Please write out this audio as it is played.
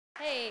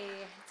Hey,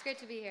 it's great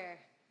to be here.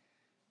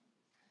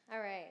 All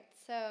right,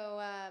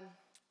 so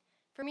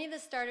for me,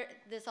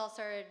 this all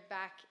started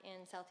back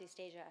in Southeast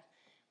Asia.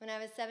 When I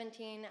was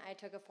 17, I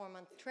took a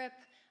 4-month trip.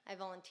 I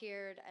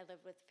volunteered. I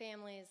lived with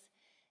families.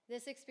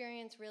 This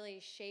experience really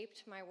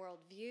shaped my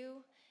worldview.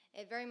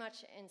 It very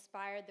much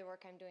inspired the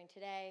work I'm doing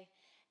today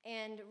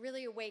and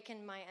really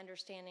awakened my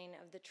understanding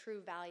of the true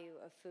value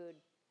of food.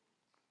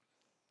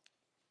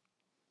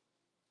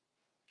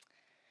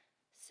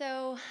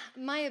 So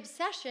my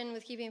obsession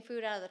with keeping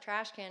food out of the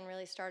trash can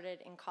really started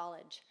in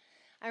college.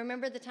 I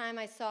remember the time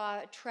I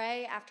saw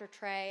tray after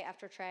tray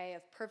after tray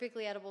of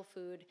perfectly edible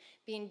food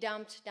being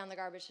dumped down the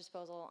garbage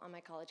disposal on my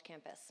college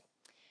campus.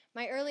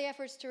 My early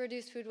efforts to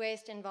reduce food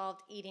waste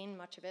involved eating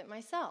much of it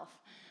myself.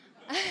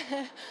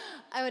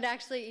 I would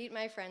actually eat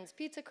my friends'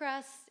 pizza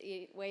crusts,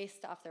 eat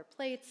waste off their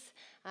plates.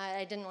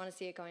 I didn't want to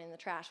see it going in the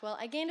trash. Well,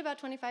 I gained about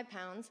 25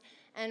 pounds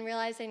and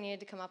realized I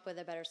needed to come up with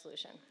a better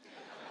solution.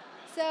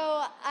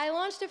 So I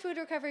launched a food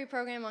recovery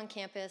program on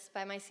campus.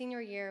 By my senior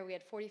year, we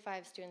had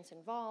 45 students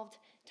involved,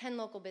 10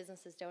 local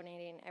businesses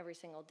donating every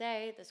single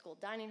day, the school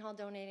dining hall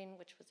donating,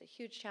 which was a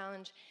huge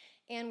challenge,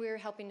 and we were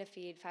helping to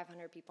feed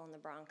 500 people in the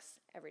Bronx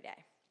every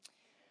day.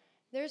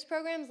 There's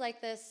programs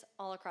like this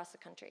all across the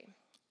country,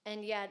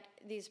 and yet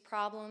these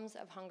problems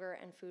of hunger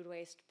and food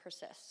waste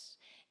persist,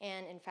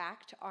 and in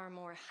fact are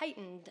more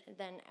heightened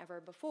than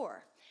ever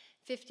before.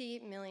 50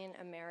 million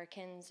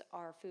Americans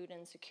are food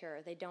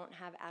insecure. They don't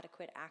have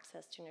adequate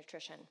access to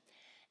nutrition,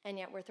 and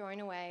yet we're throwing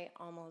away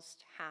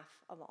almost half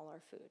of all our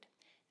food.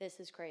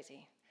 This is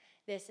crazy.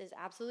 This is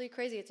absolutely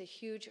crazy. It's a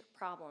huge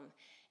problem,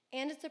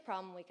 and it's a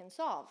problem we can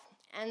solve,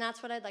 and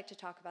that's what I'd like to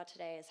talk about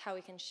today, is how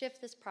we can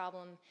shift this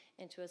problem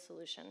into a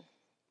solution.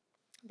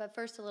 But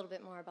first, a little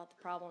bit more about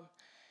the problem.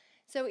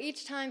 So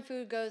each time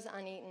food goes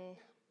uneaten,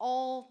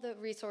 all the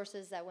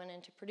resources that went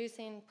into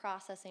producing,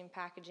 processing,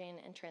 packaging,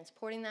 and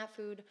transporting that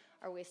food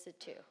are wasted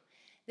too.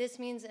 This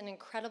means an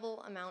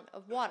incredible amount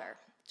of water.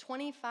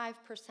 25%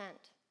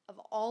 of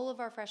all of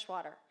our fresh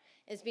water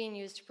is being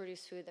used to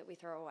produce food that we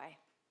throw away.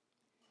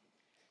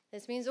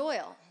 This means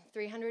oil.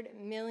 300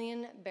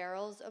 million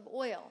barrels of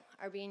oil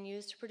are being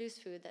used to produce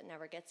food that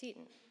never gets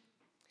eaten.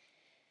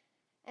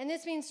 And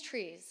this means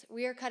trees.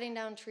 We are cutting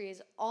down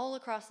trees all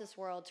across this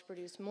world to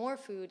produce more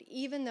food,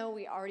 even though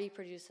we already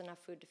produce enough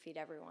food to feed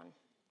everyone.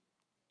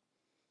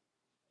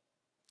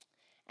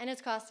 And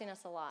it's costing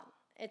us a lot.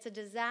 It's a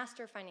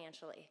disaster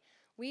financially.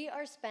 We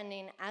are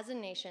spending, as a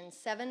nation,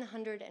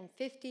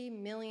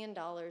 $750 million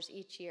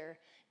each year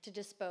to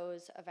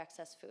dispose of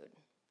excess food.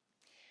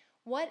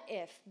 What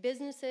if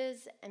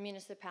businesses and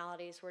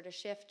municipalities were to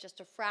shift just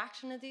a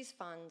fraction of these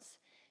funds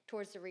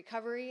towards the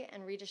recovery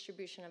and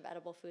redistribution of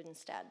edible food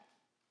instead?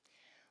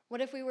 What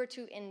if we were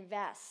to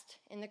invest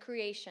in the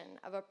creation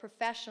of a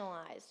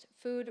professionalized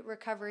food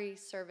recovery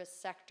service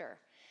sector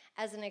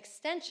as an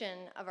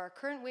extension of our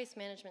current waste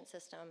management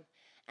system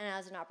and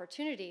as an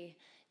opportunity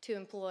to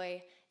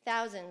employ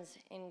thousands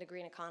in the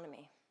green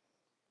economy?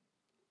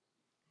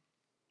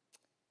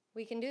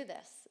 We can do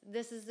this.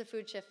 This is the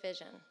Food Shift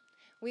vision.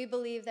 We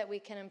believe that we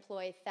can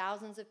employ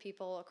thousands of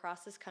people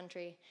across this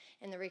country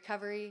in the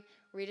recovery,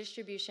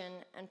 redistribution,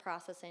 and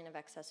processing of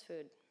excess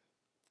food.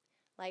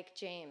 Like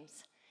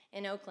James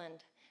in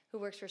Oakland, who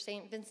works for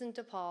St. Vincent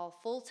de Paul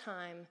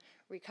full-time,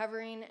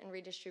 recovering and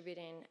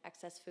redistributing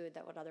excess food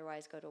that would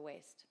otherwise go to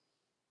waste.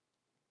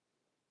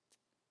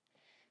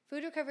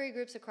 Food recovery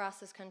groups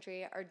across this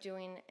country are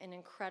doing an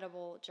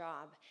incredible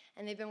job,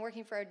 and they've been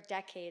working for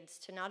decades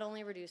to not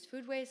only reduce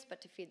food waste,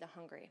 but to feed the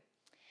hungry.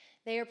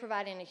 They are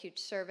providing a huge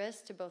service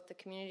to both the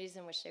communities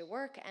in which they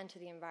work and to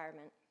the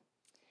environment.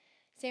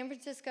 San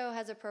Francisco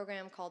has a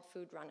program called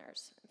Food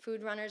Runners.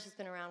 Food Runners has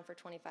been around for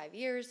 25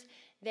 years.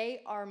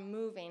 They are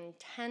moving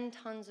 10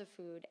 tons of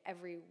food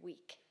every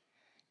week.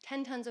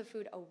 10 tons of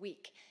food a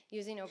week,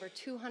 using over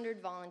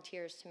 200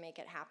 volunteers to make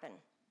it happen.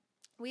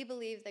 We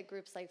believe that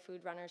groups like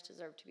Food Runners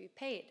deserve to be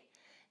paid.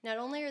 Not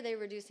only are they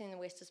reducing the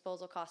waste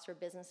disposal costs for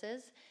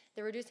businesses,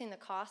 they're reducing the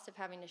cost of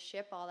having to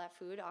ship all that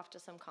food off to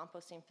some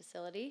composting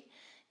facility.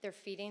 They're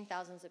feeding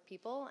thousands of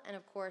people, and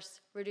of course,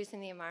 reducing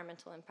the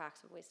environmental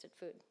impacts of wasted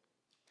food.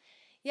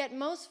 Yet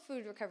most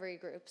food recovery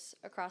groups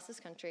across this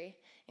country,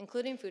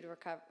 including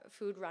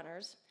Food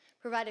Runners,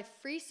 provide a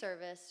free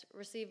service,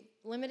 receive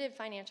limited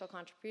financial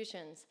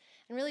contributions,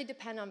 and really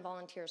depend on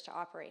volunteers to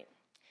operate.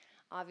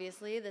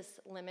 Obviously, this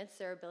limits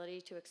their ability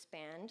to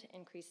expand,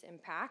 increase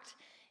impact,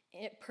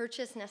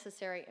 purchase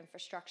necessary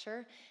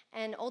infrastructure,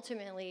 and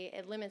ultimately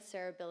it limits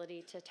their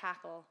ability to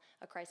tackle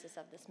a crisis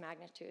of this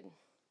magnitude.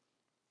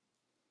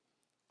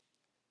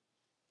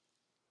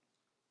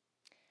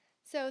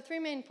 So 3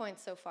 main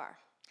points so far.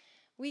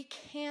 We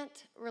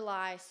can't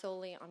rely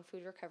solely on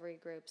food recovery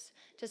groups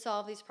to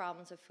solve these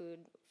problems of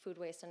food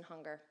waste and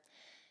hunger.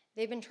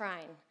 They've been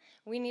trying.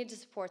 We need to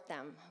support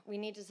them. We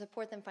need to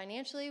support them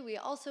financially. We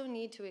also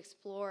need to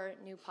explore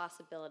new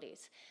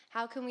possibilities.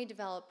 How can we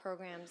develop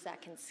programs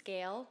that can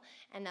scale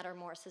and that are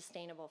more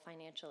sustainable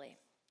financially?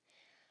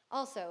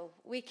 Also,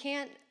 we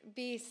can't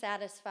be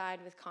satisfied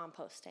with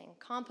composting.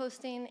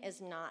 Composting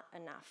is not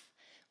enough.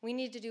 We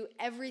need to do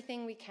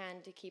everything we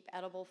can to keep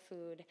edible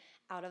food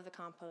out of the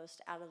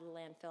compost, out of the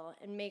landfill,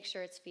 and make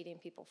sure it's feeding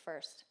people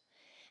first.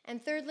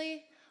 And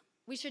thirdly,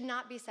 we should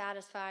not be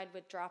satisfied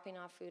with dropping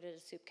off food at a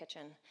soup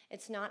kitchen.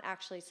 It's not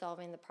actually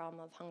solving the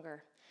problem of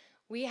hunger.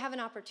 We have an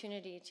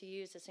opportunity to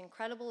use this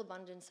incredible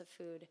abundance of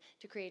food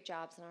to create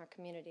jobs in our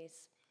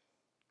communities.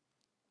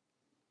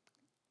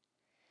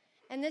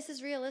 And this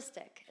is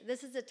realistic.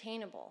 This is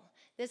attainable.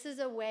 This is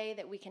a way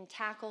that we can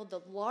tackle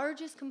the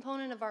largest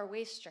component of our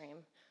waste stream,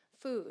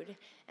 food,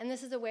 and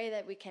this is a way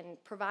that we can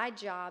provide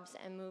jobs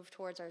and move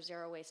towards our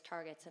zero waste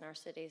targets in our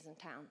cities and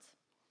towns.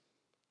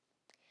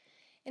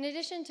 In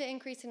addition to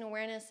increasing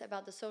awareness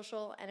about the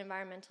social and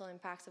environmental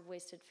impacts of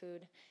wasted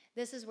food,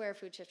 this is where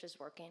Food Shift is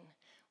working.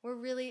 We're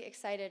really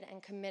excited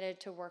and committed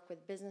to work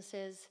with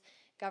businesses,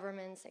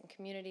 governments, and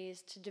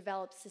communities to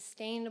develop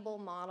sustainable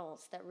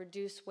models that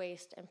reduce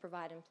waste and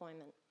provide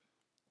employment.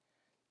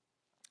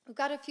 We've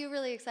got a few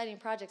really exciting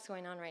projects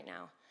going on right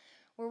now.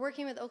 We're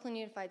working with Oakland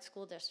Unified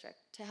School District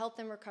to help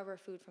them recover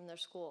food from their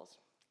schools.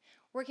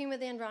 Working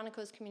with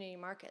Andronico's community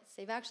markets,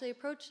 they've actually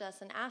approached us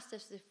and asked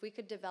us if we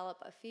could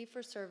develop a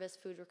fee-for-service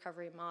food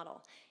recovery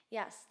model.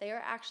 Yes, they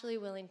are actually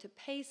willing to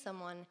pay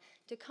someone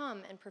to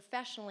come and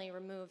professionally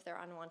remove their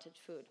unwanted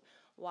food.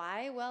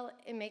 Why? Well,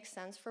 it makes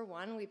sense. For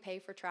one, we pay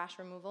for trash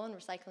removal and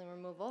recycling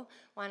removal.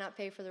 Why not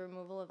pay for the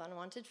removal of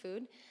unwanted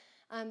food?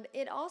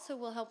 It also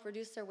will help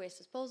reduce their waste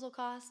disposal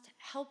cost,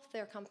 help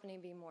their company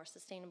be more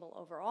sustainable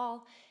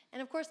overall,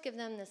 and of course give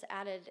them this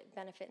added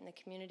benefit in the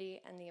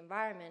community and the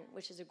environment,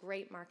 which is a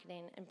great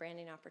marketing and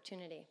branding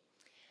opportunity.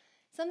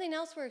 Something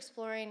else we're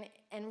exploring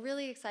and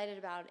really excited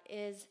about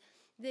is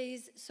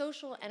these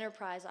social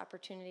enterprise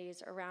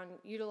opportunities around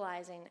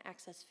utilizing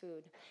excess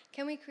food.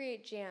 Can we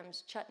create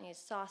jams, chutneys,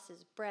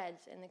 sauces,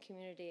 breads in the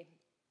community?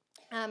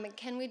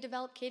 Can we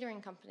develop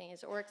catering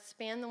companies or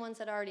expand the ones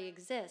that already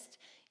exist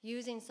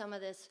using some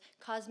of this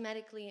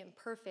cosmetically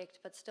imperfect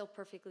but still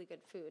perfectly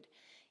good food?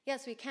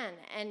 Yes, we can.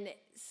 And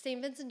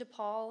St. Vincent de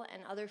Paul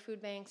and other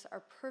food banks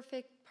are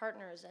perfect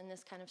partners in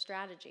this kind of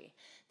strategy.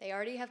 They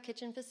already have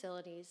kitchen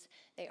facilities.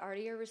 They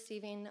already are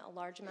receiving a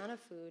large amount of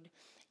food.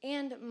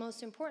 And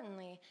most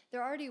importantly,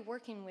 they're already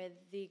working with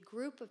the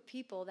group of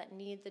people that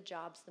need the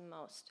jobs the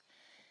most.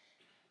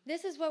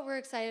 This is what we're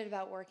excited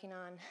about working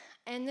on,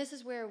 and this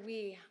is where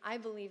I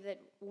believe that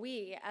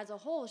we as a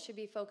whole should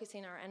be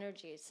focusing our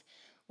energies.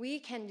 We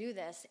can do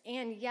this,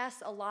 and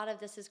yes, a lot of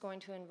this is going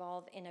to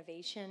involve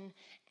innovation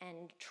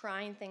and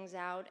trying things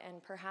out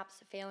and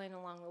perhaps failing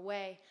along the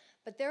way,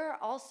 but there are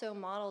also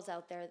models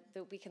out there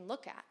that we can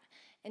look at.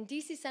 And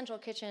DC Central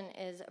Kitchen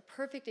is a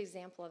perfect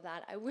example of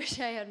that. I wish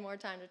I had more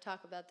time to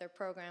talk about their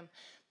program,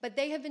 but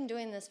they have been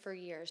doing this for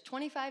years,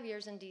 25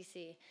 years in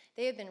DC.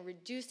 They have been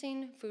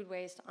reducing food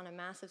waste on a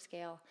massive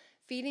scale,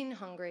 feeding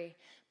hungry,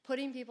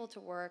 putting people to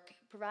work,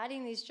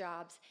 providing these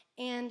jobs,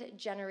 and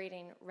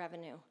generating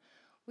revenue.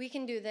 We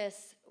can do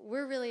this.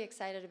 We're really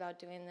excited about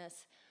doing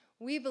this.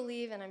 We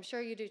believe, and I'm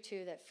sure you do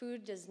too, that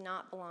food does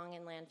not belong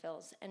in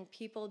landfills, and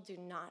people do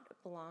not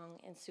belong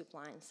in soup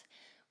lines.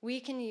 We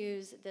can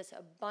use this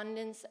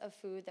abundance of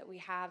food that we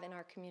have in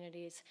our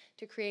communities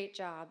to create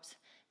jobs,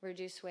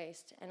 reduce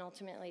waste, and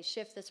ultimately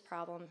shift this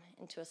problem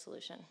into a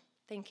solution.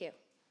 Thank you.